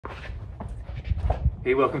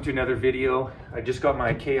Hey, welcome to another video. I just got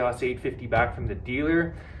my Khaos 850 back from the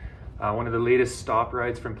dealer. One of the latest stop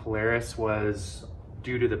rides from Polaris was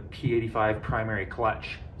due to the P85 primary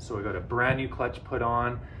clutch. So I got a brand new clutch put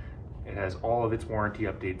on. It has all of its warranty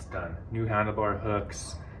updates done. New handlebar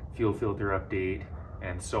hooks, fuel filter update,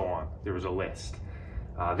 and so on. There was a list.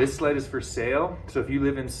 This sled is for sale. So if you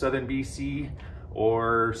live in southern BC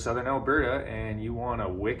or southern Alberta and you want a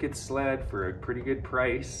wicked sled for a pretty good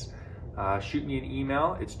price, shoot me an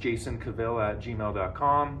email. It's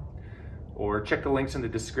jasoncavill@gmail.com, or check the links in the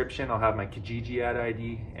description. I'll have my Kijiji Ad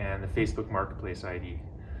ID and the Facebook Marketplace ID.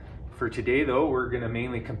 For today though, we're gonna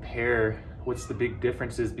mainly compare what's the big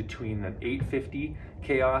differences between the 850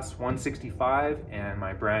 Khaos 165 and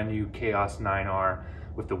my brand new Khaos 9R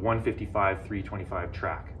with the 155 325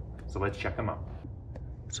 track. So let's check them out.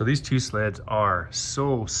 So these two sleds are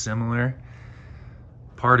so similar.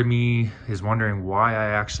 Part of me is wondering why I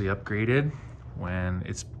actually upgraded when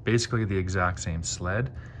it's basically the exact same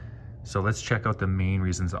sled. So let's check out the main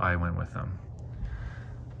reasons I went with them.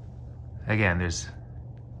 Again, there's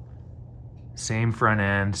same front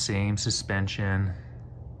end, same suspension.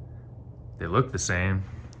 They look the same.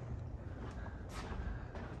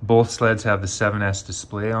 Both sleds have the 7S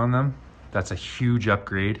display on them. That's a huge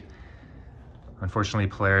upgrade. Unfortunately,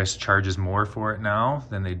 Polaris charges more for it now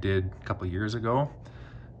than they did a couple years ago,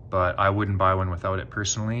 but I wouldn't buy one without it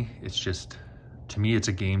personally. It's just, to me, it's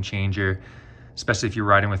a game changer, especially if you're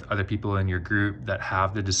riding with other people in your group that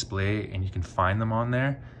have the display and you can find them on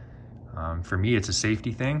there. For me, it's a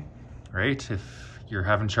safety thing, right? If you're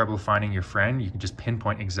having trouble finding your friend, you can just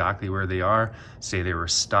pinpoint exactly where they are, say they were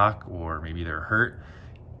stuck or maybe they're hurt,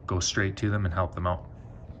 go straight to them and help them out.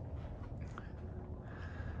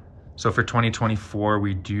 So for 2024,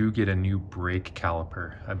 we do get a new brake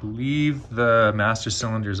caliper. I believe the master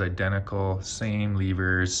cylinder is identical, same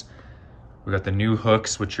levers. We got the new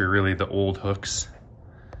hooks, which are really the old hooks.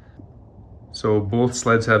 So both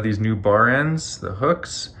sleds have these new bar ends, the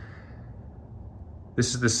hooks.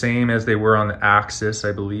 This is the same as they were on the Axis,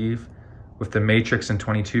 I believe. With the Matrix in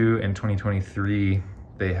 22 and 2023,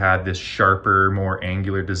 they had this sharper, more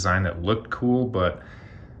angular design that looked cool, but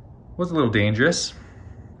was a little dangerous.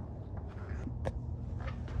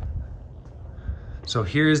 So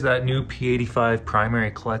here's that new P85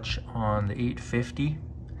 primary clutch on the 850.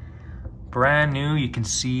 Brand new. You can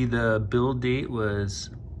see the build date was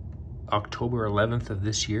October 11th of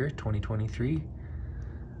this year, 2023.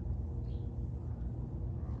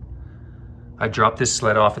 I dropped this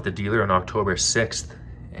sled off at the dealer on October 6th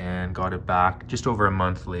and got it back just over a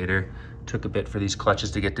month later. Took a bit for these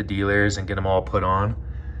clutches to get to dealers and get them all put on.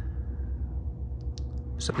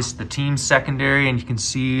 So this is the team secondary, and you can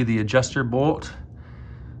see the adjuster bolt.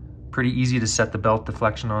 Pretty easy to set the belt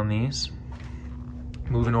deflection on these.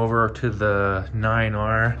 Moving over to the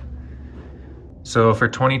 9R. So for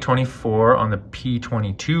 2024 on the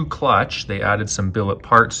P22 clutch, they added some billet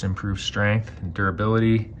parts to improve strength and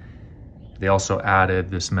durability. They also added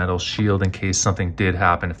this metal shield in case something did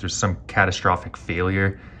happen. If there's some catastrophic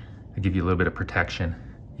failure, they give you a little bit of protection.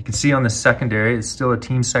 You can see on the secondary, it's still a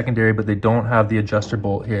team secondary, but they don't have the adjuster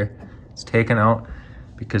bolt here. It's taken out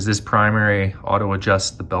because this primary auto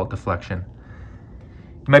adjusts the belt deflection.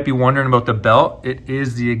 You might be wondering about the belt. It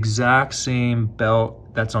is the exact same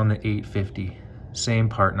belt that's on the 850, same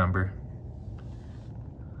part number,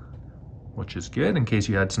 which is good in case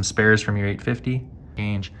you had some spares from your 850.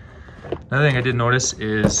 Another thing I did notice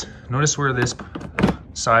is, notice where this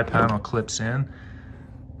side panel clips in.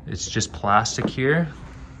 It's just plastic here.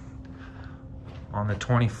 On the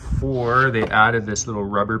 24, they added this little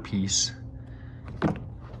rubber piece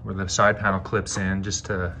where the side panel clips in, just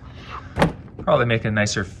to probably make a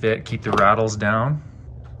nicer fit, keep the rattles down.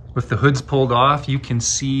 With the hoods pulled off, you can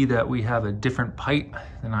see that we have a different pipe.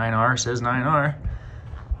 The 9R says 9R,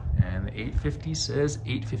 and the 850 says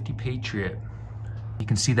 850 Patriot. You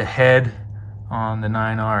can see the head on the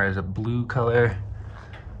 9R is a blue color,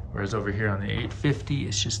 whereas over here on the 850,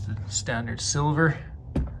 it's just the standard silver.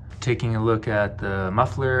 Taking a look at the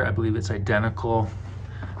muffler, I believe it's identical.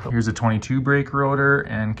 Here's a 22 brake rotor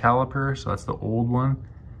and caliper, so that's the old one.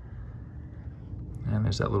 And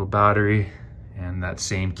there's that little battery and that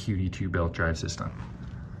same QD2 belt drive system.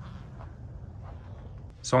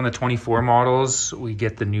 So on the 24 models, we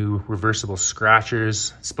get the new reversible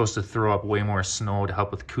scratchers. It's supposed to throw up way more snow to help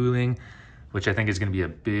with cooling, which I think is gonna be a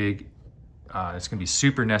big, it's gonna be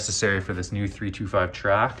super necessary for this new 325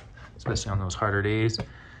 track, especially on those harder days.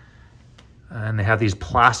 And they have these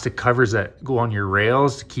plastic covers that go on your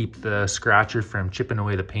rails to keep the scratcher from chipping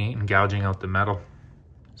away the paint and gouging out the metal.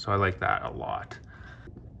 So I like that a lot.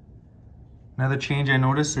 Another change I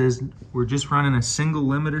noticed is we're just running a single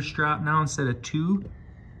limiter strap now instead of two.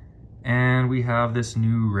 And we have this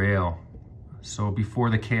new rail. So before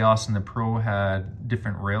the Khaos and the Pro had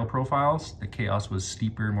different rail profiles, the Khaos was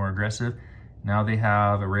steeper, more aggressive. Now they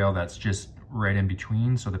have a rail that's just right in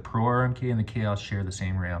between. So the Pro RMK and the Khaos share the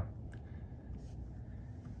same rail.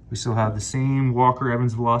 We still have the same Walker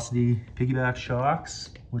Evans Velocity piggyback shocks,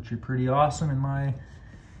 which are pretty awesome in my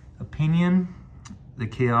opinion. The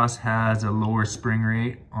Khaos has a lower spring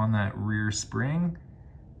rate on that rear spring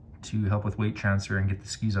to help with weight transfer and get the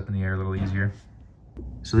skis up in the air a little easier.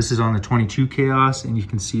 So this is on the 22 Khaos, and you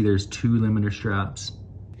can see there's two limiter straps.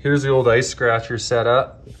 Here's the old ice scratcher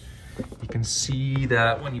setup. You can see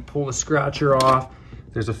that when you pull the scratcher off,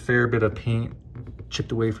 there's a fair bit of paint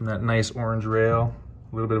chipped away from that nice orange rail.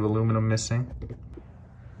 A little bit of aluminum missing.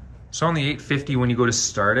 So on the 850, when you go to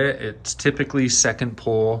start it, it's typically second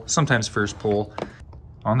pull, sometimes first pull.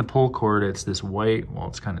 On the pull cord, it's this white, well,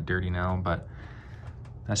 it's kind of dirty now, but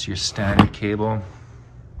that's your standard cable.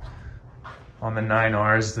 On the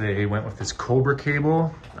 9Rs, they went with this Cobra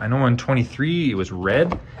cable. I know on 23, it was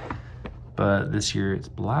red, but this year it's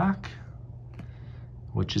black,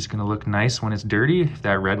 which is gonna look nice when it's dirty.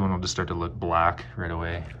 That red one will just start to look black right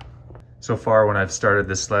away. So far, when I've started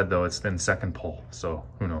this sled though, it's been second pull, so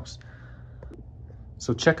who knows.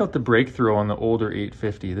 So check out the breakthrough on the older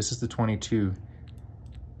 850. This is the 22.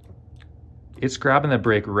 It's grabbing the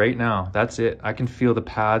brake right now. That's it. I can feel the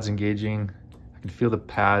pads engaging. I can feel the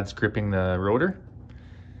pads gripping the rotor.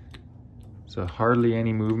 So hardly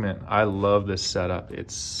any movement. I love this setup.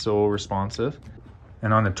 It's so responsive.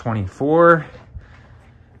 And on the 24,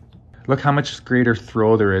 look how much greater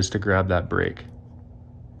throw there is to grab that brake.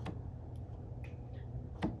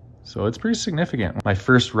 So it's pretty significant. My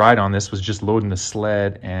first ride on this was just loading the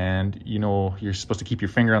sled, and you know, you're supposed to keep your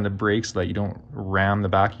finger on the brake so that you don't ram the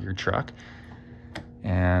back of your truck.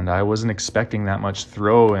 And I wasn't expecting that much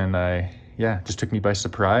throw, and it just took me by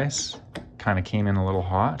surprise. Kind of came in a little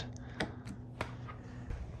hot.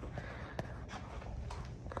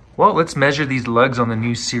 Well, let's measure these lugs on the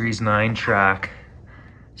new Series 9 track.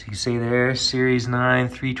 So you say there, Series 9,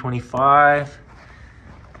 325.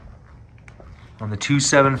 On the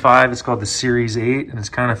 275, it's called the Series 8, and it's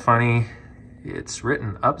kind of funny. It's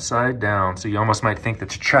written upside down, so you almost might think that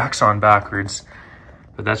the track's on backwards,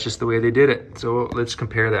 but that's just the way they did it. So let's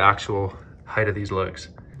compare the actual height of these lugs.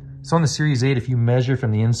 So on the Series 8, if you measure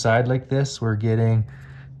from the inside like this, we're getting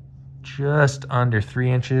just under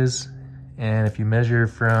 3 inches. And if you measure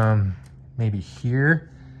from maybe here,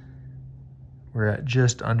 we're at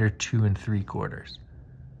just under 2 3/4.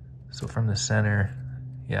 So from the center,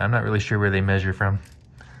 yeah, I'm not really sure where they measure from.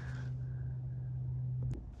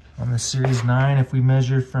 On the Series 9, if we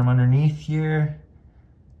measure from underneath here,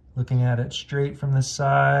 looking at it straight from the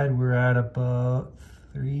side, we're at about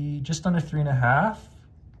just under 3.5,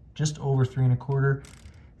 just over 3 1/4.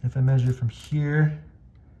 If I measure from here,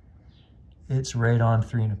 it's right on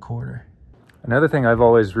 3 1/4. Another thing I've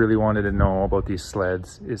always really wanted to know about these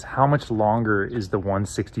sleds is how much longer is the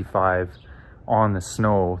 165 on the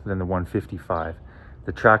snow than the 155.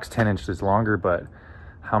 The track's 10 inches longer, but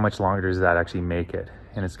how much longer does that actually make it?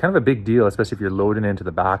 And it's kind of a big deal, especially if you're loading into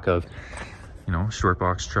the back of, you know, short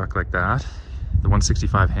box truck like that. The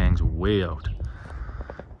 165 hangs way out.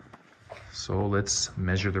 So let's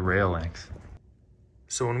measure the rail length.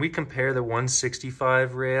 So when we compare the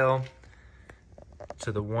 165 rail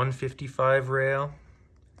to the 155 rail,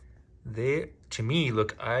 they, to me,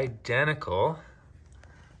 look identical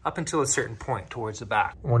up until a certain point towards the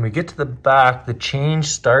back. When we get to the back, the change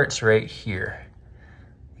starts right here.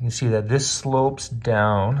 You can see that this slopes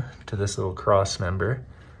down to this little cross member.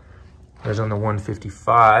 Whereas on the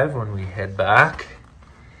 155, when we head back,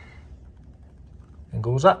 it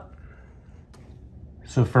goes up.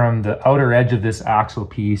 So from the outer edge of this axle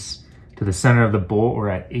piece to the center of the bolt, we're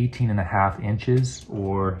at 18.5 inches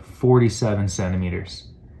or 47 centimeters.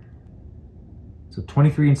 So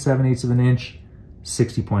 23 7/8 of an inch,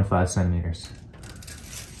 60.5 centimeters.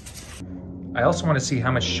 I also want to see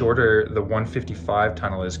how much shorter the 155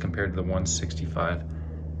 tunnel is compared to the 165.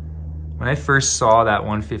 When I first saw that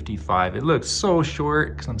 155, it looked so short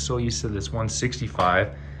because I'm so used to this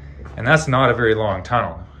 165, and that's not a very long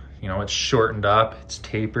tunnel. You know, it's shortened up, it's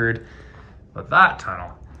tapered, but that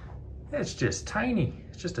tunnel, it's just tiny.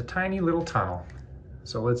 It's just a tiny little tunnel.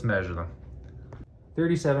 So let's measure them.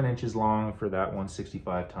 37 inches long for that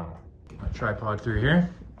 165 tunnel. Get my tripod through here,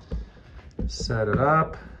 set it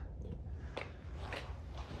up.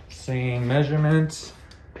 Same measurement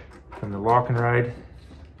from the lock and ride.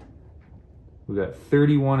 We got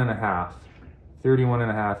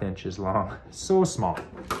 31.5 inches long. So small.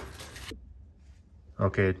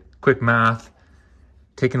 Okay, quick math.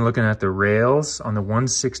 Taking a look at the rails on the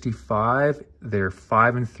 165, they're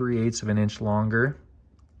 5 3/8 of an inch longer,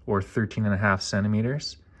 or 13.5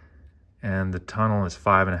 centimeters. And the tunnel is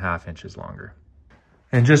 5.5 inches longer.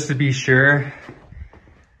 And just to be sure,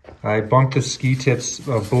 I bumped the ski tips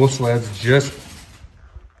of both sleds just,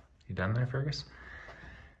 you done there, Fergus?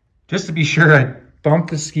 Just to be sure, I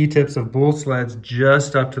bumped the ski tips of both sleds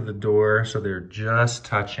just up to the door, so they're just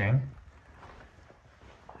touching.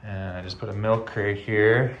 And I just put a milk crate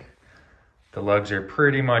here. The lugs are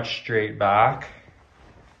pretty much straight back.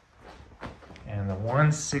 And the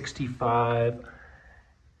 165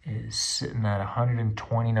 is sitting at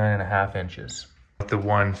 129.5 inches. The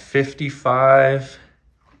 155,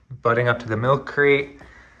 butting up to the milk crate,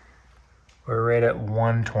 we're right at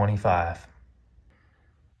 125.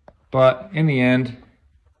 But in the end,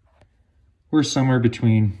 we're somewhere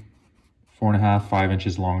between 4.5, 5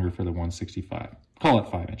 inches longer for the 165. Call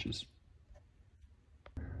it 5 inches.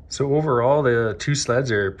 So overall, the two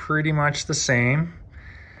sleds are pretty much the same.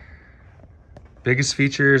 Biggest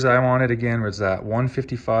features I wanted again was that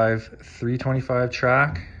 155, 325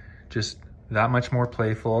 track, just that much more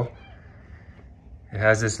playful. It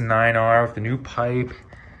has this 9R with the new pipe,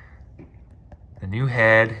 the new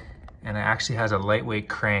head, and it actually has a lightweight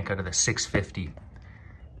crank out of the 650.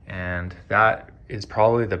 And that is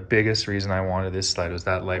probably the biggest reason I wanted this sled, was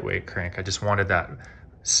that lightweight crank. I just wanted that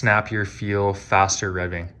snappier feel, faster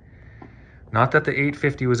revving. Not that the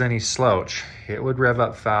 850 was any slouch. It would rev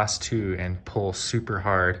up fast too and pull super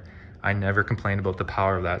hard. I never complained about the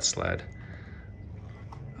power of that sled.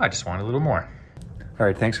 I just wanted a little more. All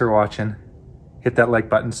right, thanks for watching. Hit that like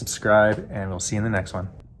button, subscribe, and we'll see you in the next one.